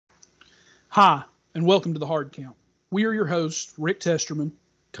Hi, and welcome to the Hard Count. We are your hosts, Rick Testerman,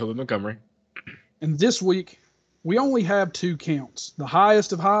 Cobi Montgomery. and this week we only have two counts, the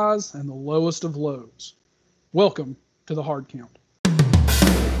highest of highs and the lowest of lows. Welcome to the Hard Count.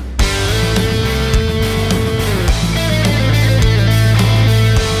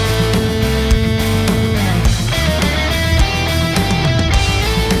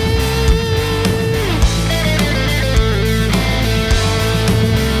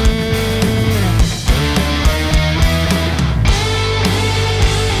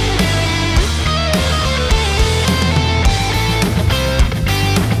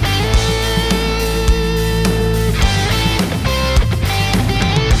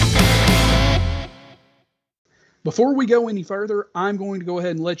 Before we go any further, I'm going to go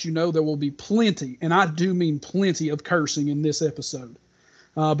ahead and let you know there will be plenty, and I do mean plenty, of cursing in this episode.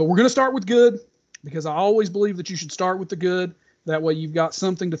 But we're going to start with good because I always believe that you should start with the good. That way you've got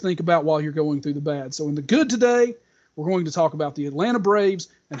something to think about while you're going through the bad. So in the good today, we're going to talk about the Atlanta Braves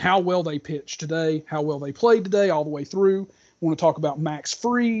and how well they pitched today, how well they played today all the way through. I want to talk about Max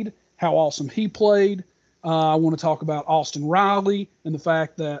Fried, how awesome he played. I want to talk about Austin Riley and the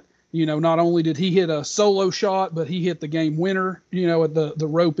fact that not only did he hit a solo shot, but he hit the game winner, at the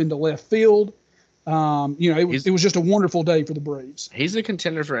rope into left field. It was just a wonderful day for the Braves. He's a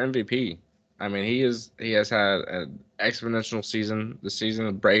contender for MVP. I mean, he has had an exponential season this season,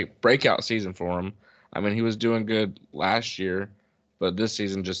 a breakout season for him. I mean, he was doing good last year, but this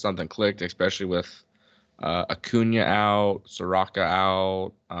season just something clicked, especially with Acuna out, Soraka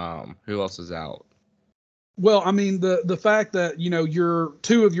out. Who else is out? Well, I mean, the fact that, your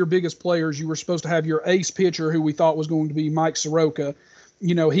two of your biggest players, you were supposed to have your ace pitcher who we thought was going to be Mike Soroka,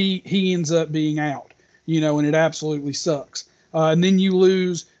 he ends up being out, and it absolutely sucks. And then you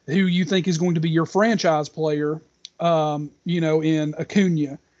lose who you think is going to be your franchise player, in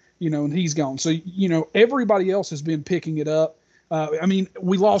Acuna, and he's gone. So, everybody else has been picking it up.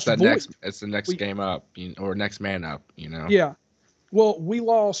 We lost Voit. It's the next game up, or next man up, Yeah. Well, we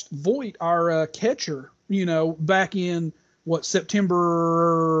lost Voit, our catcher, back in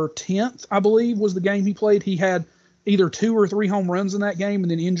September 10th, I believe, was the game he played. He had either 2 or 3 home runs in that game and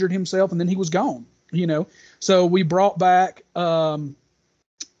then injured himself, and then he was gone, So we brought back, what's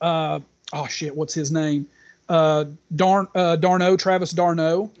his name? Travis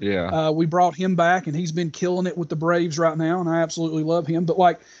d'Arnaud. Yeah. We brought him back, and he's been killing it with the Braves right now, and I absolutely love him. But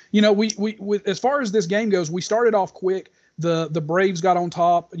we as far as this game goes, we started off quick. The Braves got on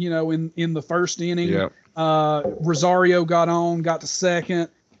top, in the first inning. Yep. Rosario got to second,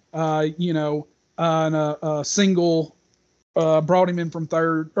 and a single brought him in from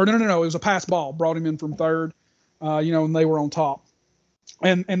third. Or no, it was a pass ball, brought him in from third, and they were on top.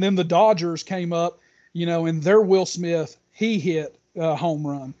 And then the Dodgers came up, and their Will Smith, he hit a home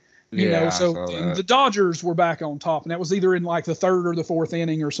run. So the Dodgers were back on top, and that was either in like the third or the fourth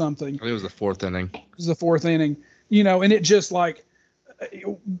inning or something. I think it was the fourth inning. And it just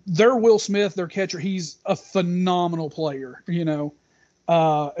their Will Smith, their catcher, he's a phenomenal player, and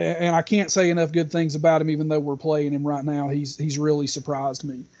I can't say enough good things about him, even though we're playing him right now. He's really surprised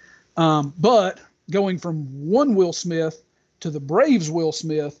me. But going from one Will Smith to the Braves Will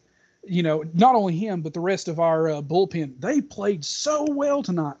Smith, not only him, but the rest of our bullpen, they played so well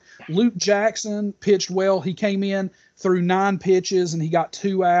tonight. Luke Jackson pitched well. He came in through 9 pitches, and he got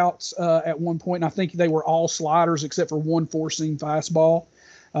 2 outs at one point. And I think they were all sliders except for one 4-seam fastball.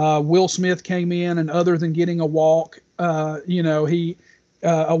 Will Smith came in, and other than getting a walk, a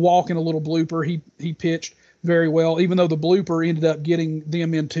walk and a little blooper, he pitched very well, even though the blooper ended up getting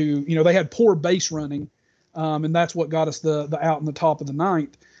them into, they had poor base running, and that's what got us the out in the top of the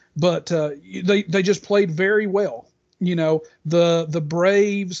 9th. But they just played very well. The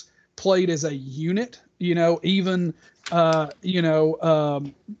Braves played as a unit. Even the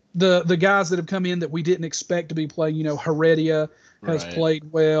guys that have come in that we didn't expect to be playing. Heredia has played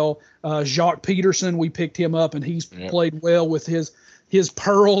well. Jacques Peterson, we picked him up, and he's played well with his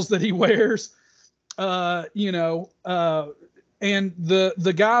pearls that he wears. And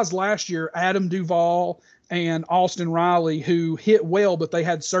the guys last year, Adam Duvall and Austin Riley, who hit well, but they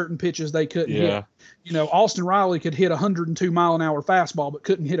had certain pitches they couldn't hit. Austin Riley could hit a 102-mile-an-hour fastball, but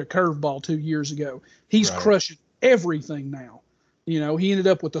couldn't hit a curveball 2 years ago. He's crushing everything now. He ended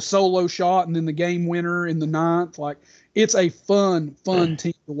up with a solo shot and then the game winner in the 9th. It's a fun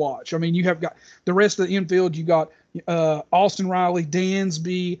team to watch. You have got the rest of the infield. You got Austin Riley,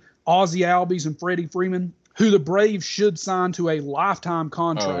 Dansby, Ozzie Albies, and Freddie Freeman, who the Braves should sign to a lifetime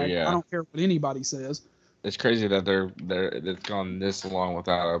contract. Oh, yeah. I don't care what anybody says. It's crazy that they've gone this long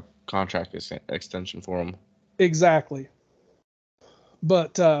without a contract extension for them. Exactly.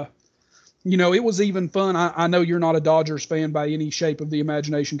 But It was even fun. I know you're not a Dodgers fan by any shape of the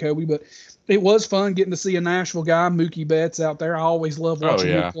imagination, Kobe, but it was fun getting to see a Nashville guy, Mookie Betts, out there. I always love Oh watching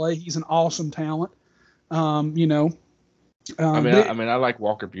him yeah. play. He's an awesome talent. Um, you know, I but mean, I like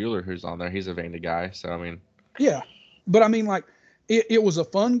Walker Bueller, who's on there. He's a Vandy guy, so I mean, yeah, but I mean, like, it was a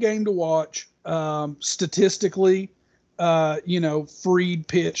fun game to watch. Statistically, Freed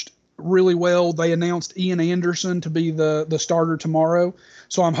pitched really well. They announced Ian Anderson to be the starter tomorrow,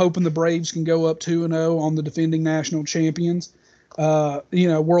 so I'm hoping the Braves can go up 2-0 on the defending national champions,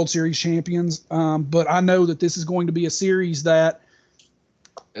 World Series champions. But I know that this is going to be a series that,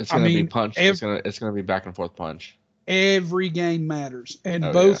 it's I gonna be mean, punch. It's gonna be back and forth punch. every game matters, and Oh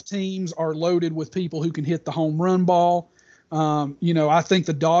yeah. both teams are loaded with people who can hit the home run ball. I think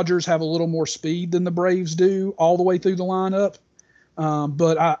the Dodgers have a little more speed than the Braves do all the way through the lineup.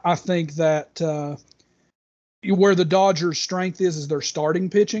 But I think that where the Dodgers' strength is their starting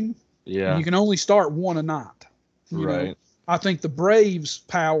pitching. And Yeah. you can only start one a night. Right. I think the Braves'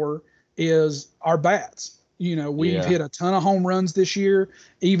 power is our bats. We've Yeah. hit a ton of home runs this year.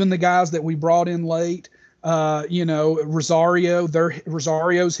 Even the guys that we brought in late, Rosario's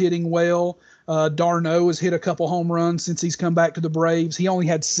hitting well. Darno has hit a couple home runs since he's come back to the Braves. He only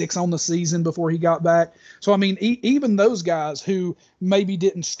had 6 on the season before he got back. So, I mean, even those guys who maybe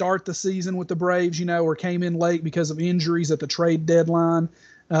didn't start the season with the Braves, or came in late because of injuries at the trade deadline,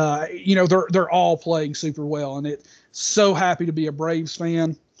 they're all playing super well. And it's so happy to be a Braves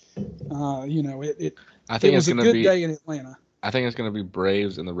fan. I It think it's was a gonna good be. day in Atlanta. I think it's gonna be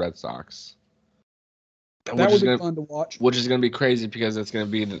Braves and the Red Sox, That would be fun to watch. which is gonna be crazy because it's gonna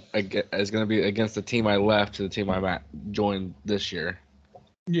be against the team I left to the team I joined this year.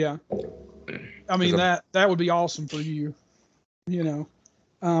 Yeah. I mean, that would be awesome for you.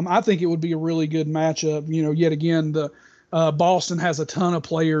 I think it would be a really good matchup. Yet again, the Boston has a ton of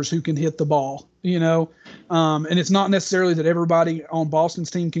players who can hit the ball. And it's not necessarily that everybody on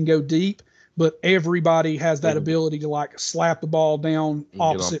Boston's team can go deep, but everybody has that ability to like slap the ball down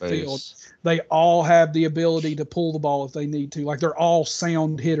opposite field. They all have the ability to pull the ball if they need to. Like, they're all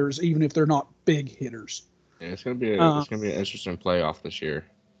sound hitters, even if they're not big hitters. Yeah, it's gonna be an interesting playoff this year.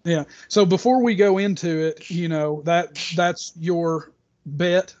 Yeah. So before we go into it, that's your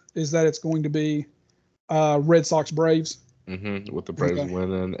bet, is that it's going to be Red Sox Braves. With the Braves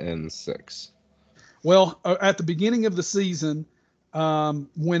winning in 6. Well, at the beginning of the season,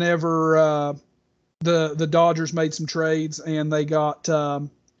 whenever the Dodgers made some trades and they got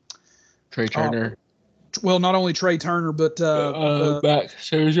Trey Turner. Not only Trey Turner, but Max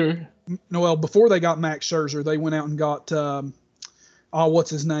Scherzer. Noel. Before they got Max Scherzer, they went out and got what's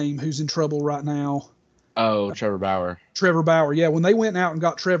his name? Who's in trouble right now? Oh, Trevor Bauer. Trevor Bauer. Yeah, when they went out and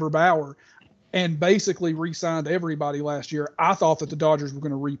got Trevor Bauer and basically re-signed everybody last year, I thought that the Dodgers were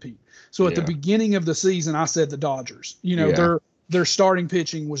going to repeat. So at the beginning of the season, I said the Dodgers. Their starting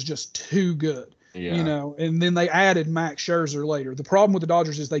pitching was just too good. Yeah. And then they added Max Scherzer later. The problem with the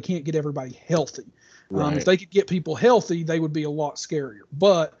Dodgers is they can't get everybody healthy. Right. If they could get people healthy, they would be a lot scarier.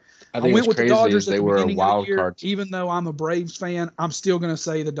 But I went with the Dodgers at the beginning of the year. Even though I'm a Braves fan, I'm still going to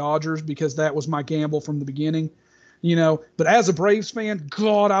say the Dodgers because that was my gamble from the beginning. But as a Braves fan,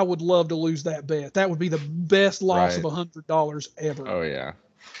 God, I would love to lose that bet. That would be the best loss of $100 ever. Oh yeah.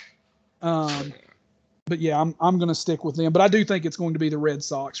 But yeah, I'm going to stick with them. But I do think it's going to be the Red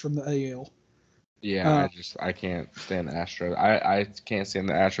Sox from the AL. Yeah, I can't stand the Astros. I can't stand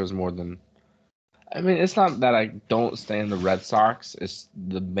the Astros more than. I mean, it's not that I don't stand the Red Sox. It's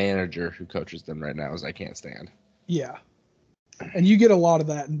the manager who coaches them right now is I can't stand. Yeah, and you get a lot of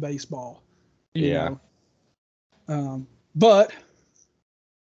that in baseball. You know? But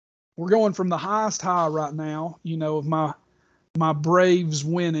we're going from the highest high right now. Of my Braves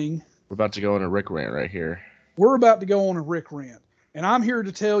winning. We're about to go on a Rick rant right here. We're about to go on a Rick rant. And I'm here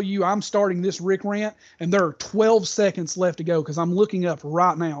to tell you I'm starting this Rick rant, and there are 12 seconds left to go because I'm looking up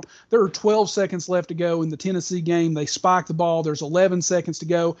right now. There are 12 seconds left to go in the Tennessee game. They spike the ball. There's 11 seconds to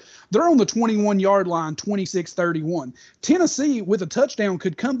go. They're on the 21-yard line, 26-31. Tennessee, with a touchdown,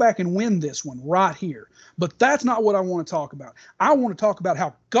 could come back and win this one right here. But that's not what I want to talk about. I want to talk about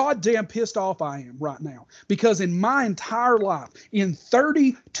how goddamn pissed off I am right now. Because in my entire life, in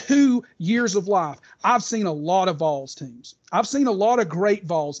 32 years of life, I've seen a lot of Vols teams. I've seen a lot of great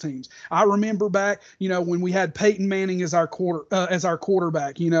Vols teams. I remember back, when we had Peyton Manning as our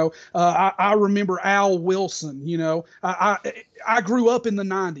quarterback. I remember Al Wilson. I grew up in the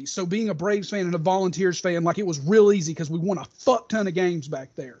 90s, so being a Braves fan and a Volunteers fan, it was real easy because we won a fuck ton of games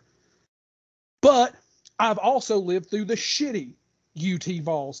back there. But I've also lived through the shitty UT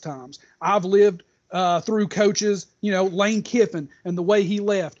Vols times. I've lived through coaches, Lane Kiffin and the way he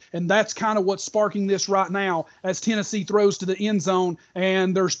left. And that's kind of what's sparking this right now as Tennessee throws to the end zone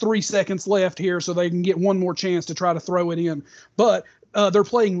and there's 3 seconds left here so they can get one more chance to try to throw it in. But they're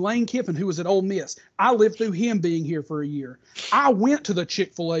playing Lane Kiffin, who was at Ole Miss. I lived through him being here for a year. I went to the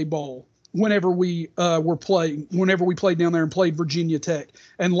Chick-fil-A Bowl whenever we played down there and played Virginia Tech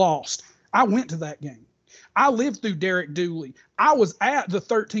and lost. I went to that game. I lived through Derek Dooley. I was at the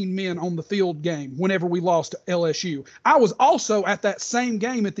 13 men on the field game whenever we lost to LSU. I was also at that same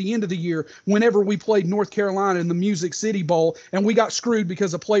game at the end of the year whenever we played North Carolina in the Music City Bowl, and we got screwed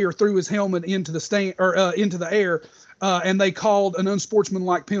because a player threw his helmet into the air, and they called an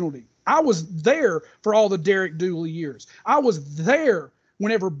unsportsmanlike penalty. I was there for all the Derek Dooley years. I was there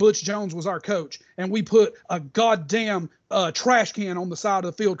whenever Butch Jones was our coach, and we put a goddamn trash can on the side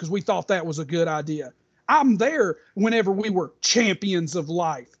of the field because we thought that was a good idea. I'm there whenever we were champions of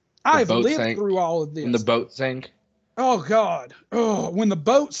life. I've lived through all of this. When the boat sank? Oh, God. Oh, when the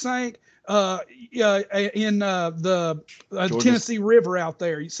boat sank in the Tennessee River out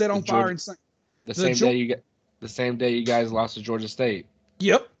there. You set on fire and sank. The same day you guys lost to Georgia State.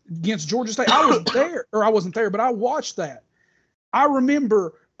 Yep, against Georgia State. I was there, or I wasn't there, but I watched that. I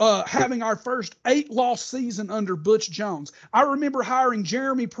remember having our first 8-loss season under Butch Jones. I remember hiring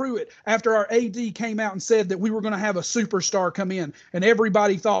Jeremy Pruitt after our AD came out and said that we were going to have a superstar come in, and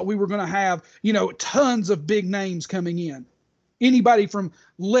everybody thought we were going to have, tons of big names coming in. Anybody from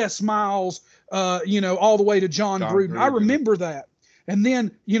Les Miles, all the way to John Gruden. I remember that. And then,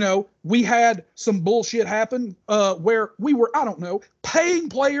 we had some bullshit happen where we were, paying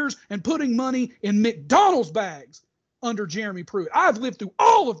players and putting money in McDonald's bags under Jeremy Pruitt. I've lived through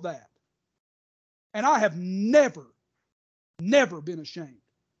all of that. And I have never been ashamed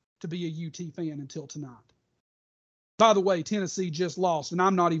to be a UT fan until tonight. By the way, Tennessee just lost, and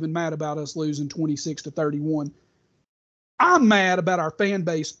I'm not even mad about us losing 26-31. I'm mad about our fan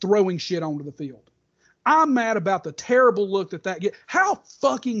base throwing shit onto the field. I'm mad about the terrible look that gets. How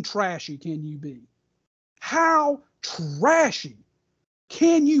fucking trashy can you be? How trashy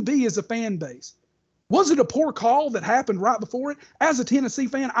can you be as a fan base? Was it a poor call that happened right before it? As a Tennessee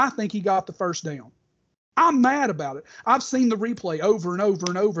fan, I think he got the first down. I'm mad about it. I've seen the replay over and over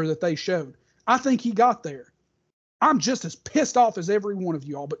and over that they showed. I think he got there. I'm just as pissed off as every one of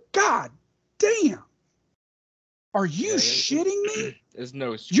you all, but God damn. Are you shitting me? There's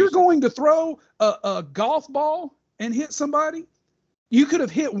no excuse. You're going to throw a golf ball and hit somebody? You could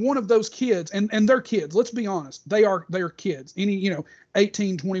have hit one of those kids, and they're kids. Let's be honest. They're kids. Any,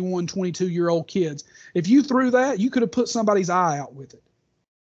 18, 21, 22-year-old kids. If you threw that, you could have put somebody's eye out with it.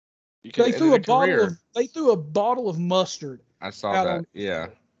 They threw a bottle of mustard. I saw that. Yeah.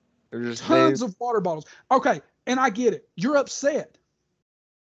 There's tons of water bottles. Okay, and I get it. You're upset.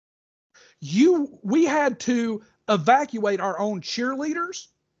 We had to evacuate our own cheerleaders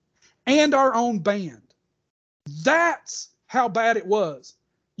and our own band. That's how bad it was.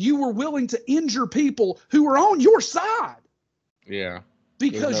 You were willing to injure people who were on your side. Yeah.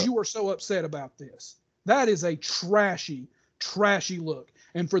 Because you were so upset about this. That is a trashy, trashy look.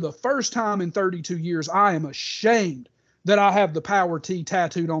 And for the first time in 32 years, I am ashamed that I have the Power T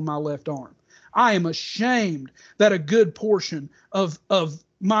tattooed on my left arm. I am ashamed that a good portion of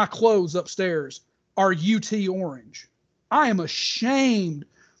my clothes upstairs are UT orange. I am ashamed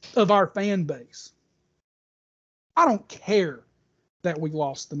of our fan base. I don't care that we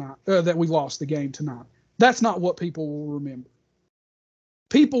lost the game tonight. That's not what people will remember.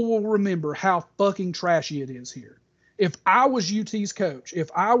 People will remember how fucking trashy it is here. If I was UT's coach, if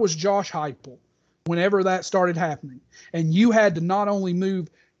I was Josh Heupel, whenever that started happening, and you had to not only move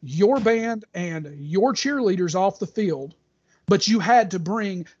your band and your cheerleaders off the field, but you had to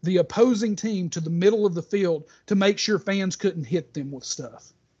bring the opposing team to the middle of the field to make sure fans couldn't hit them with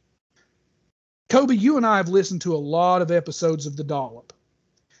stuff. Cobi, you and I have listened to a lot of episodes of The Dollop,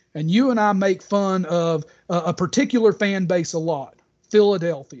 and you and I make fun of a particular fan base a lot,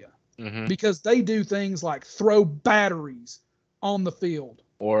 Philadelphia, because they do things like throw batteries on the field.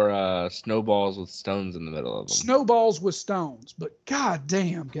 Or snowballs with stones in the middle of them. Snowballs with stones. But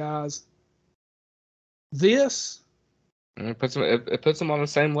goddamn, guys, this... It puts them on the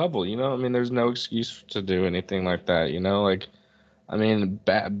same level, there's no excuse to do anything like that,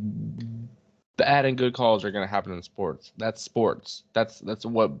 bad and good calls are going to happen in sports. That's sports. That's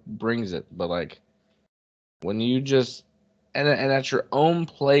what brings it. But when you just and at your own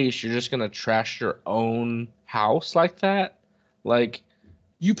place, you're just going to trash your own house like that.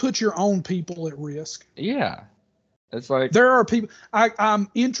 You put your own people at risk. Yeah. It's there are people. I'm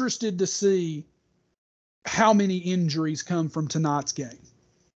interested to see how many injuries come from tonight's game.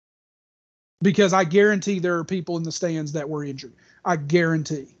 because I guarantee there are people in the stands that were injured. I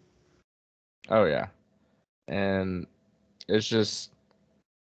guarantee. Oh yeah, and it's just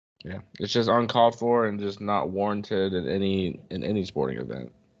uncalled for and just not warranted in any sporting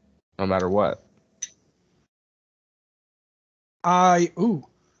event, no matter what.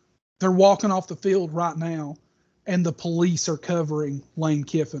 They're walking off the field right now, and the police are covering Lane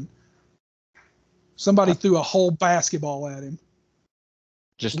Kiffin. Somebody threw a whole basketball at him.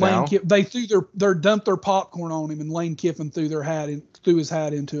 Just now? They threw their dumped their popcorn on him, and Lane Kiffin threw his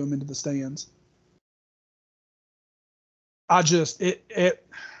hat into him into the stands.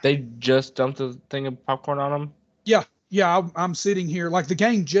 They just dumped a thing of popcorn on him? Yeah. I'm sitting here like the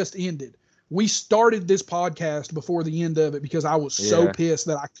game just ended. We started this podcast before the end of it because I was so pissed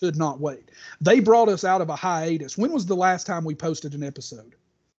that I could not wait. They brought us out of a hiatus. When was the last time we posted an episode?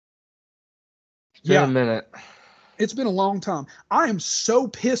 It's been a minute. It's been a long time. I am so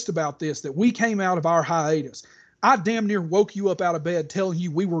pissed about this that we came out of our hiatus. I damn near woke you up out of bed telling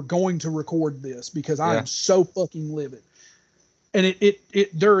you we were going to record this because I am so fucking livid. And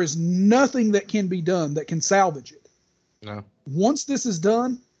there is nothing that can be done that can salvage it. No. Once this is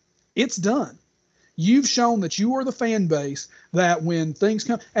done, it's done. You've shown that you are the fan base that when things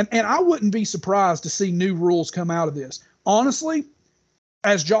come, and I wouldn't be surprised to see new rules come out of this. Honestly,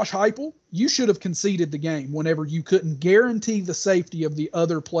 as Josh Heupel, you should have conceded the game whenever you couldn't guarantee the safety of the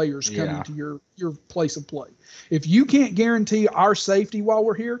other players coming to your place of play. If you can't guarantee our safety while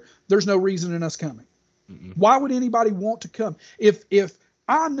we're here, there's no reason in us coming. Mm-mm. Why would anybody want to come? If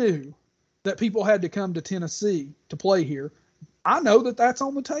I knew that people had to come to Tennessee to play here, I know that that's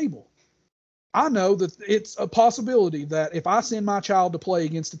on the table. I know that it's a possibility that if I send my child to play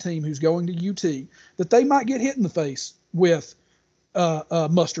against a team who's going to UT, that they might get hit in the face with a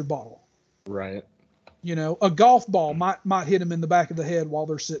mustard bottle. Right. You know, a golf ball might hit them in the back of the head while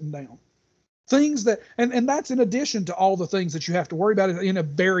they're sitting down. Things that, and that's in addition to all the things that you have to worry about in a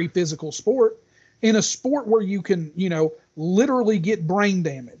very physical sport. In a sport where you can, literally get brain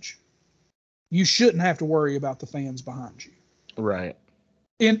damage, you shouldn't have to worry about the fans behind you. Right.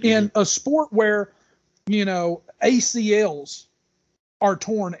 In a sport where, ACLs are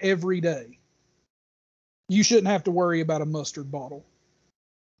torn every day, you shouldn't have to worry about a mustard bottle.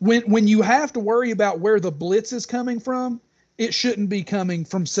 When you have to worry about where the blitz is coming from, it shouldn't be coming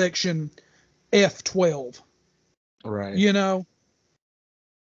from section F12. Right.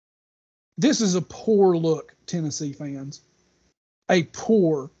 This is a poor look, Tennessee fans. A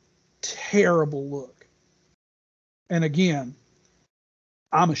poor, terrible look. And again,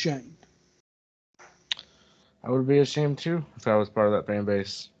 I'm ashamed. I would be ashamed too if I was part of that fan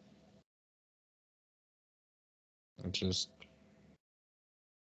base. It's just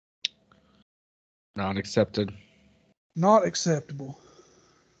not accepted. Not acceptable.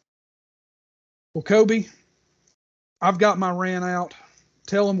 Well, Cobi, I've got my rant out.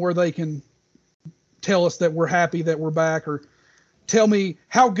 Tell them where they can tell us that we're happy that we're back, or tell me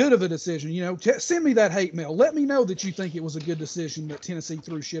how good of a decision. Send me that hate mail. Let me know that you think it was a good decision that Tennessee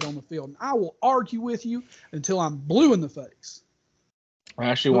threw shit on the field. And I will argue with you until I'm blue in the face. I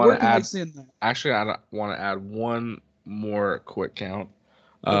actually want to add. Actually, I want to add one more quick count.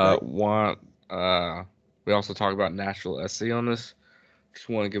 Okay. We also talk about Nashville SC on this. Just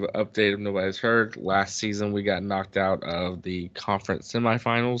want to give an update if nobody's heard. Last season, we got knocked out of the conference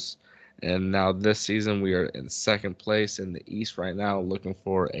semifinals. And now this season, we are in second place in the East right now, looking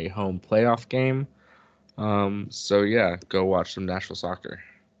for a home playoff game. So, yeah, go watch some Nashville soccer.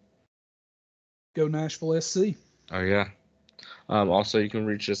 Go Nashville SC. Oh, yeah. Also, you can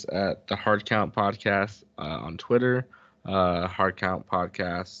reach us at the Hard Count Podcast on Twitter,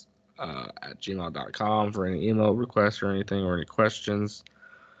 hardcountpodcast at gmail.com for any email requests or anything or any questions.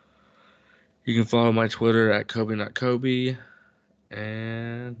 You can follow my Twitter at Kobe.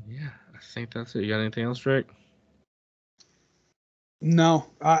 And yeah, I think that's it. You got anything else, Rick? No.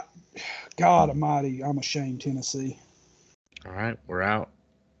 God almighty, I'm ashamed, Tennessee. All right, we're out.